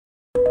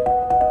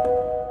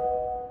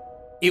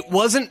It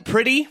wasn't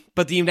pretty,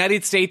 but the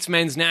United States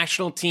men's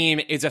national team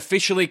is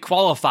officially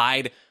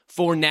qualified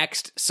for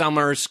next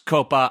summer's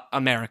Copa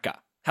America.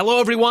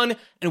 Hello, everyone,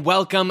 and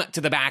welcome to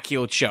the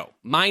Backfield Show.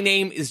 My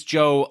name is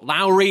Joe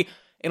Lowry,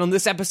 and on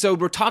this episode,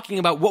 we're talking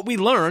about what we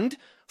learned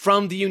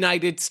from the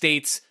United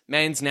States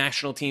men's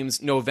national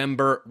team's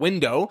November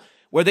window,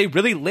 where they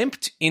really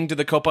limped into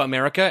the Copa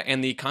America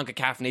and the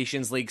CONCACAF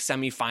Nations League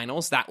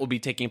semifinals. That will be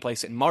taking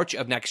place in March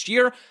of next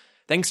year,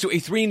 thanks to a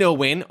 3-0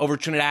 win over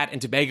Trinidad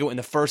and Tobago in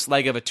the first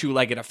leg of a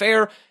two-legged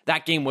affair.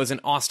 That game was in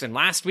Austin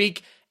last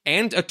week,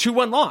 and a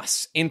 2-1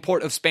 loss in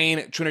Port of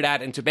Spain,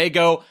 Trinidad and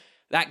Tobago.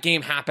 That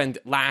game happened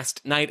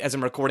last night as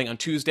I'm recording on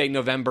Tuesday,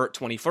 November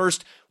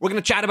 21st. We're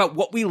going to chat about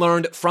what we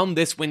learned from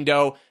this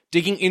window,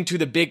 digging into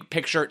the big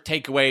picture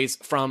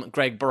takeaways from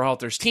Greg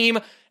Berhalter's team,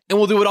 and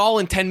we'll do it all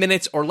in 10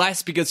 minutes or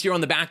less because here on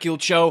the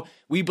Backfield Show,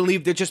 we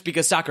believe that just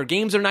because soccer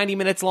games are 90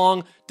 minutes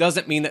long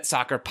doesn't mean that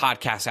soccer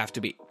podcasts have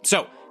to be.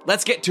 So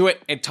let's get to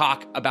it and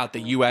talk about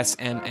the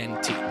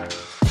USMNT.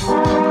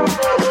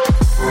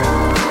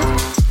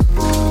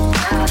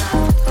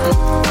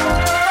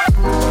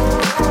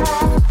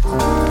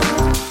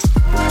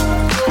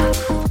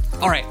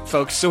 All right,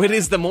 folks, so it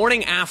is the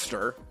morning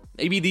after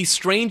maybe the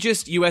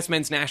strangest U.S.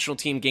 men's national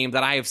team game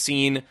that I have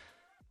seen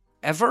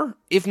ever,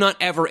 if not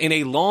ever, in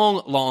a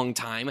long, long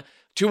time.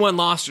 2-1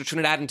 loss to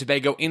Trinidad and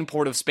Tobago in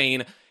Port of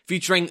Spain,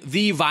 featuring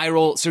the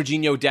viral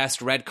Sergiño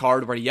Dest red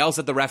card where he yells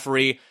at the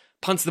referee,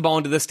 punts the ball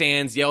into the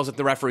stands, yells at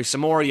the referee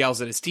some more, yells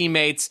at his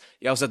teammates,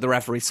 yells at the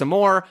referee some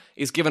more,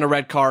 is given a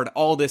red card,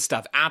 all this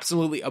stuff.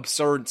 Absolutely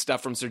absurd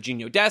stuff from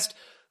Sergiño Dest,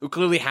 who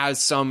clearly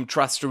has some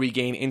trust to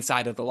regain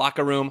inside of the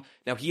locker room.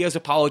 Now, he has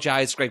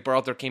apologized. Greg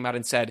Berhalter came out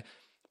and said,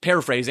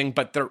 paraphrasing,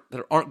 but there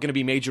aren't going to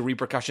be major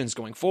repercussions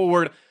going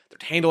forward.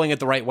 They're handling it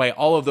the right way,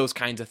 all of those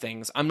kinds of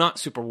things. I'm not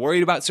super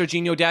worried about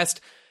Sergiño Dest,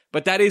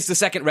 but that is the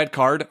second red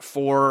card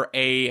for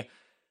a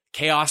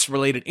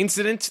chaos-related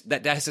incident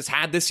that Dest has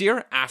had this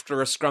year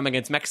after a scrum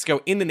against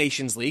Mexico in the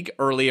Nations League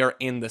earlier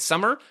in the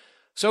summer.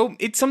 So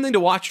it's something to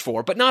watch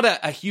for, but not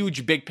a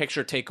huge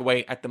big-picture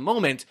takeaway at the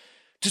moment.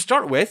 To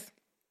start with,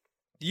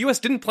 the U.S.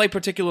 didn't play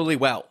particularly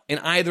well in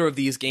either of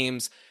these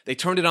games. They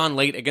turned it on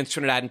late against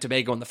Trinidad and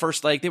Tobago in the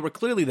first leg. They were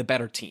clearly the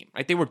better team,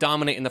 right? They were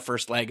dominant in the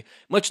first leg,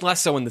 much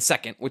less so in the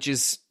second, which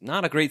is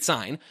not a great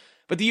sign.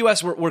 But the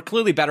U.S. were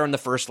clearly better in the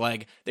first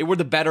leg. They were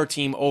the better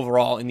team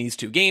overall in these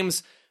two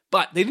games,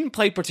 but they didn't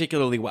play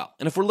particularly well.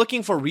 And if we're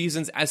looking for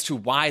reasons as to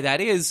why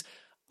that is,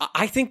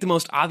 I think the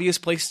most obvious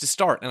place to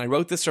start, and I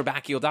wrote this for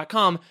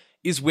Backfield.com,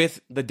 is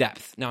with the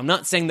depth. Now, I'm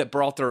not saying that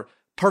Berhalter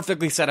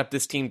perfectly set up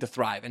this team to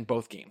thrive in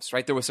both games,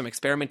 right? There was some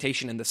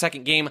experimentation in the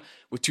second game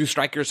with two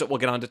strikers that we'll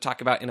get on to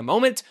talk about in a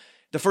moment.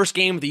 The first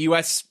game, the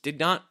U.S. did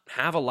not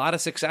have a lot of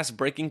success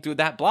breaking through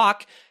that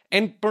block,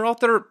 and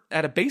Berhalter,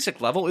 at a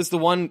basic level, is the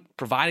one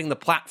providing the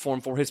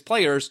platform for his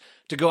players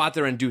to go out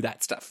there and do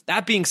that stuff.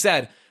 That being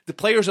said, the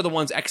players are the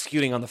ones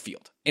executing on the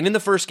field. And in the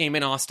first game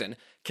in Austin,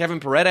 Kevin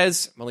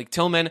Paredes, Malik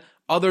Tillman,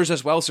 others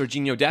as well,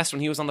 Sergiño Dest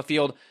when he was on the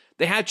field,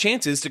 they had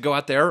chances to go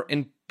out there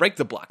and break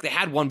the block. They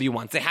had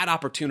 1v1s. They had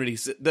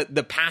opportunities.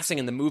 The passing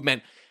and the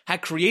movement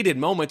had created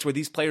moments where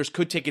these players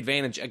could take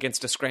advantage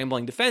against a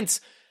scrambling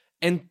defense,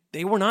 and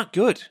they were not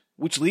good,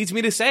 which leads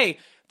me to say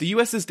the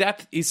U.S.'s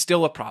depth is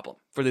still a problem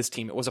for this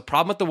team. It was a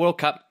problem at the World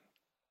Cup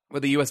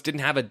where the U.S.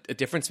 didn't have a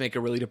difference maker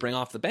really to bring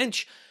off the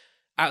bench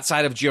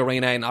outside of Gio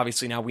Reyna, and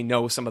obviously now we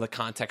know some of the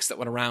context that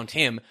went around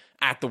him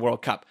at the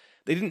World Cup.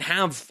 They didn't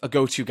have a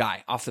go-to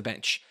guy off the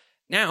bench.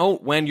 Now,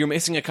 when you're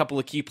missing a couple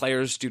of key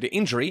players due to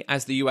injury,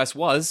 as the U.S.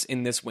 was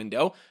in this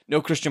window,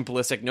 no Christian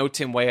Pulisic, no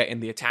Tim Weah in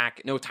the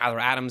attack, no Tyler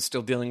Adams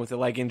still dealing with a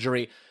leg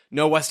injury,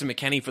 no Weston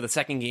McKennie for the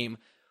second game,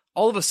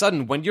 all of a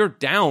sudden, when you're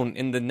down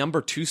in the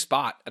number 2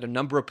 spot at a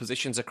number of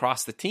positions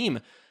across the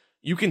team,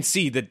 you can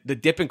see that the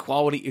dip in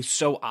quality is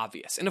so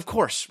obvious. And of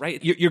course,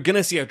 right, you're going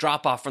to see a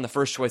drop-off from the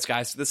first-choice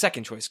guys to the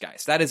second-choice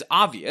guys. That is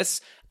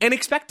obvious and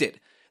expected.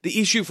 The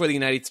issue for the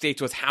United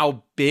States was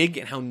how big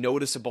and how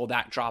noticeable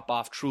that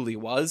drop-off truly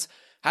was.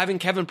 Having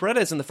Kevin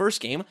Paredes in the first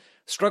game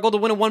struggled to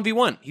win a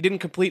 1v1. He didn't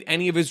complete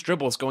any of his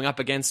dribbles going up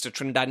against a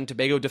Trinidad and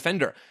Tobago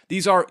defender.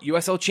 These are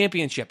USL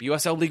Championship,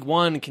 USL League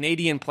One,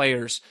 Canadian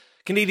Premier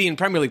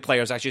League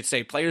players, I should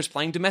say, players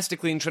playing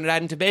domestically in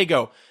Trinidad and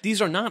Tobago.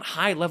 These are not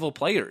high-level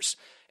players.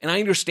 And I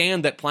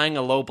understand that playing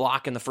a low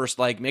block in the first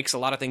leg makes a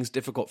lot of things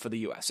difficult for the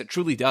U.S. It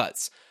truly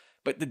does.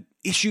 But the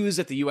issues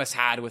that the U.S.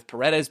 had with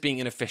Paredes being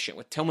inefficient,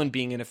 with Tillman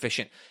being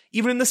inefficient,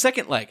 even in the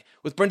second leg,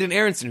 with Brendan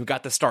Aronson, who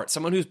got the start,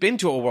 someone who's been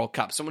to a World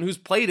Cup, someone who's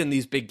played in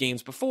these big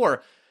games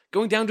before,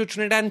 going down to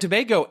Trinidad and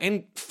Tobago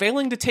and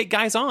failing to take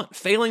guys on,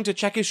 failing to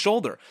check his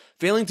shoulder,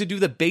 failing to do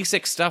the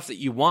basic stuff that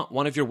you want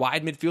one of your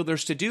wide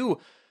midfielders to do,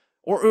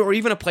 or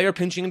even a player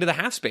pinching into the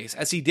half space,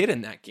 as he did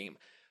in that game.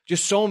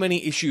 Just so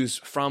many issues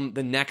from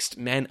the next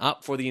men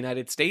up for the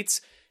United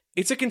States.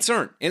 It's a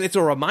concern, and it's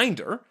a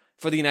reminder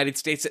for the United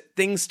States that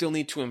things still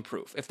need to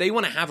improve. If they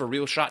want to have a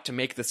real shot to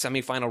make the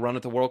semifinal run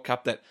at the World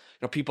Cup that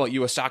people at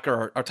U.S.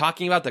 Soccer are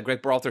talking about, that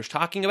Greg Berhalter is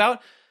talking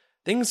about,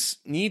 things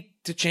need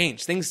to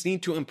change. Things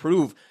need to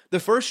improve. The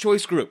first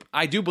choice group,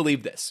 I do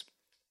believe this,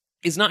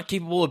 is not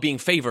capable of being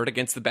favored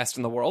against the best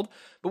in the world,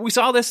 but we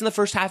saw this in the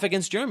first half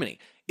against Germany,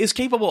 is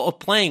capable of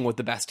playing with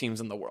the best teams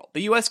in the world.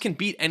 The U.S. can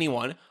beat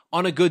anyone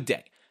on a good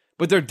day,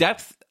 but their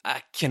depth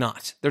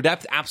cannot. Their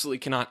depth absolutely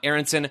cannot.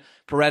 Aronson,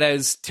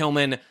 Paredes,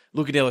 Tillman,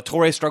 Luca De La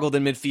Torre struggled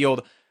in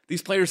midfield.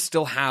 These players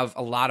still have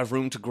a lot of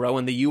room to grow,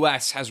 and the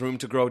U.S. has room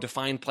to grow to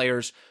find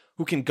players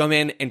who can come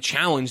in and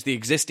challenge the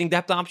existing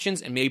depth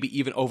options and maybe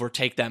even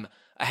overtake them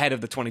ahead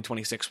of the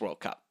 2026 World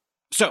Cup.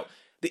 So,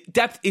 the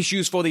depth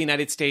issues for the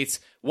United States,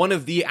 one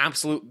of the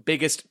absolute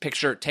biggest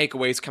picture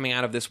takeaways coming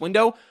out of this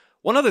window.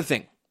 One other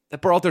thing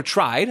that Berhalter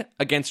tried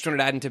against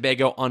Trinidad and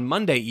Tobago on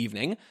Monday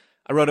evening,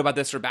 I wrote about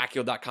this for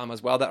backheel.com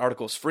as well, that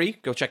article is free,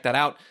 go check that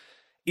out,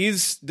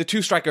 is the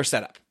two-striker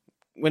setup.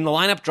 When the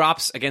lineup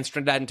drops against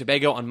Trinidad and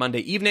Tobago on Monday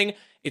evening,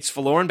 it's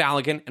Folarin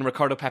Balogun and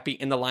Ricardo Pepi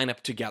in the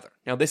lineup together.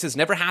 Now, this has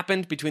never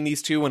happened between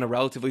these two in a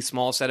relatively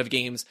small set of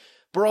games.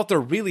 Berhalter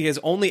really has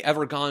only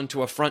ever gone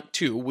to a front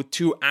two with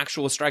two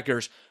actual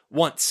strikers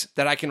once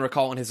that I can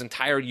recall in his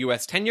entire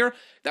U.S. tenure.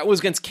 That was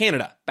against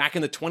Canada back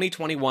in the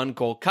 2021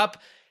 Gold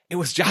Cup. It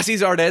was Gyasi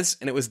Zardes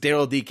and it was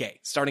Daryl Dike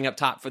starting up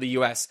top for the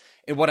U.S.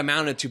 in what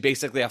amounted to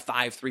basically a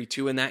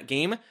 5-3-2 in that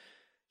game.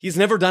 He's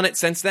never done it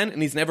since then,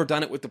 and he's never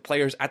done it with the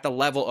players at the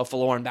level of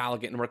Folarin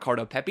Balogun and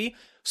Ricardo Pepi.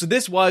 So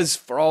this was,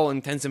 for all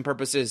intents and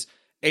purposes,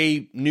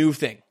 a new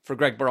thing for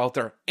Greg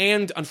Berhalter.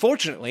 And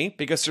unfortunately,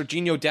 because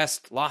Sergiño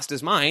Dest lost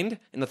his mind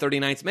in the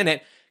 39th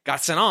minute,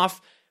 got sent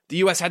off, the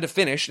U.S. had to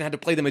finish and had to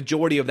play the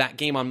majority of that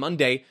game on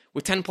Monday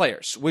with 10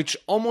 players, which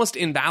almost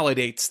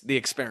invalidates the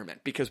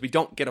experiment because we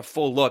don't get a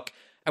full look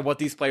at what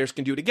these players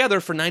can do together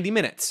for 90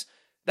 minutes.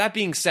 That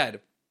being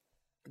said,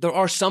 there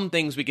are some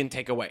things we can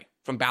take away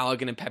from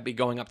Balogun and Pepi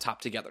going up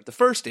top together. The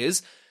first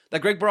is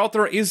that Greg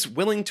Berhalter is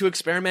willing to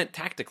experiment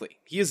tactically.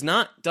 He has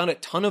not done a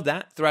ton of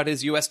that throughout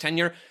his U.S.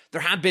 tenure.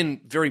 There have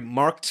been very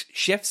marked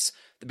shifts.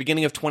 The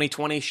beginning of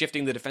 2020,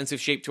 shifting the defensive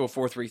shape to a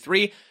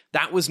 4-3-3.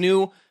 That was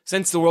new.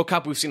 Since the World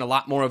Cup, we've seen a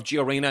lot more of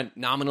Gio Reyna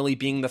nominally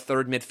being the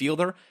third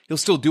midfielder. He'll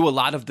still do a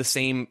lot of the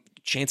same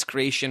chance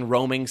creation,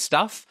 roaming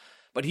stuff,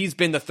 but he's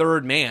been the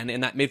third man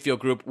in that midfield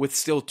group with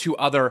still two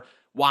other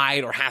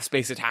wide or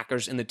half-space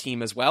attackers in the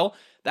team as well.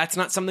 That's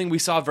not something we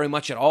saw very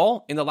much at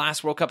all in the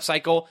last World Cup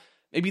cycle.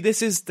 Maybe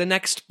this is the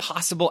next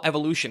possible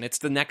evolution. It's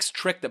the next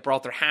trick that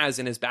Berhalter has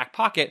in his back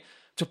pocket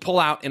to pull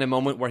out in a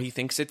moment where he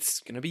thinks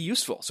it's going to be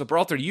useful. So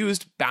Berhalter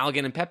used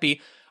Balogun and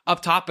Pepi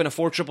up top in a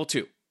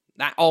 4-2-2.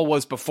 That all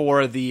was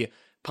before the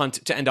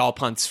punt to end all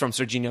punts from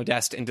Sergiño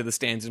Dest into the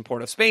stands in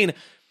Port of Spain.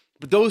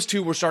 But those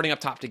two were starting up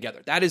top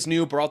together. That is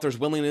new. Berhalter's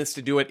willingness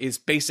to do it is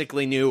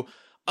basically new.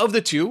 Of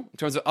the two, in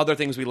terms of other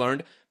things we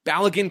learned,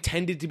 Balogun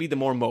tended to be the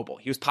more mobile.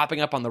 He was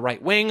popping up on the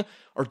right wing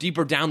or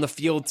deeper down the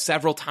field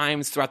several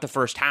times throughout the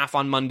first half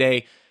on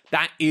Monday.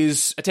 That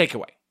is a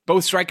takeaway.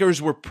 Both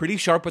strikers were pretty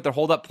sharp with their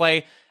hold-up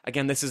play.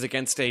 Again, this is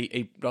against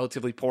a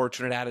relatively poor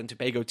Trinidad and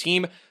Tobago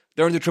team.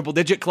 They're in the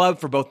triple-digit club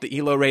for both the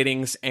ELO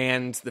ratings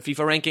and the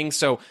FIFA rankings,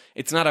 so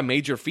it's not a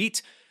major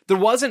feat. There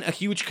wasn't a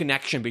huge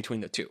connection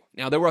between the two.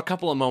 Now, there were a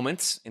couple of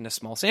moments in a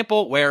small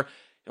sample where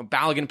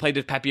Balogun played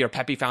to Pepi or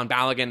Pepi found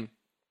Balogun.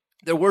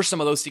 There were some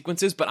of those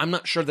sequences, but I'm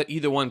not sure that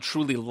either one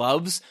truly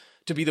loves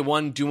to be the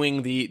one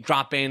doing the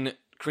drop-in,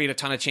 create a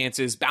ton of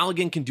chances.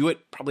 Balogun can do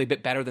it probably a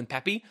bit better than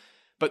Pepi,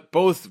 but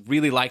both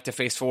really like to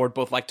face forward,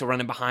 both like to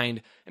run in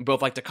behind, and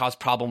both like to cause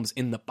problems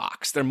in the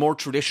box. They're more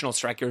traditional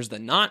strikers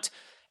than not,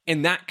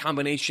 and that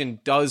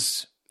combination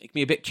does make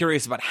me a bit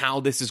curious about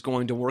how this is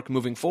going to work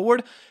moving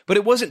forward, but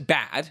it wasn't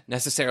bad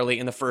necessarily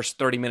in the first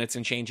 30 minutes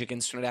and change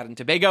against Trinidad and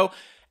Tobago.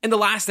 And the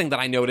last thing that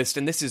I noticed,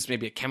 and this is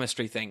maybe a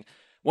chemistry thing,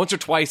 once or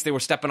twice they were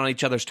stepping on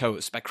each other's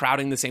toes by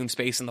crowding the same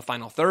space in the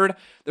final third.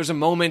 There's a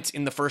moment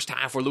in the first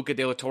half where Luca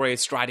De La Torre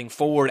is striding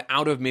forward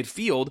out of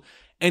midfield,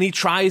 and he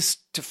tries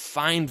to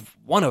find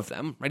one of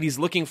them, right? He's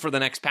looking for the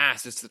next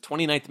pass. It's the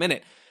 29th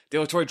minute. De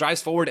La Torre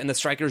drives forward, and the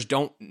strikers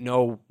don't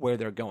know where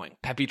they're going.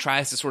 Pepi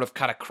tries to sort of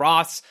cut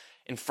across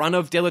in front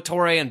of De La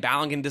Torre, and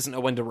Balogun doesn't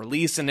know when to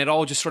release, and it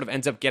all just sort of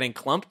ends up getting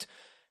clumped.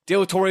 De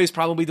La Torre is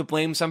probably to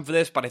blame some for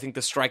this, but I think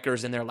the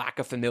strikers and their lack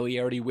of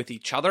familiarity with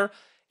each other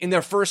in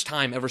their first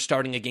time ever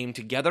starting a game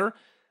together,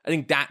 I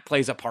think that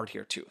plays a part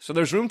here too. So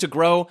there's room to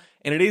grow,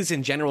 and it is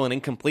in general an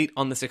incomplete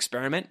on this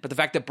experiment, but the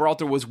fact that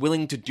Berhalter was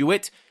willing to do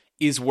it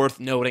is worth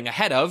noting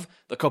ahead of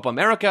the Copa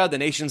America, the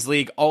Nations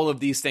League, all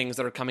of these things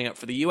that are coming up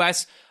for the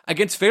U.S.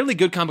 against fairly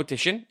good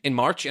competition in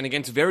March and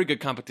against very good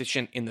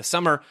competition in the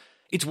summer.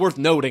 It's worth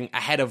noting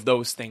ahead of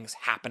those things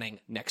happening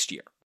next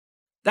year.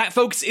 That,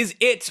 folks, is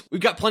it. We've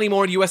got plenty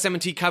more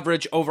USMNT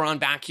coverage over on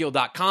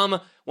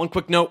backheel.com. One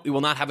quick note, we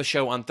will not have a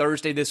show on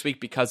Thursday this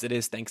week because it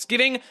is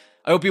Thanksgiving.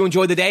 I hope you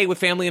enjoy the day with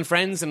family and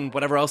friends and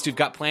whatever else you've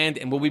got planned,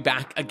 and we'll be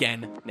back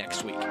again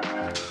next week.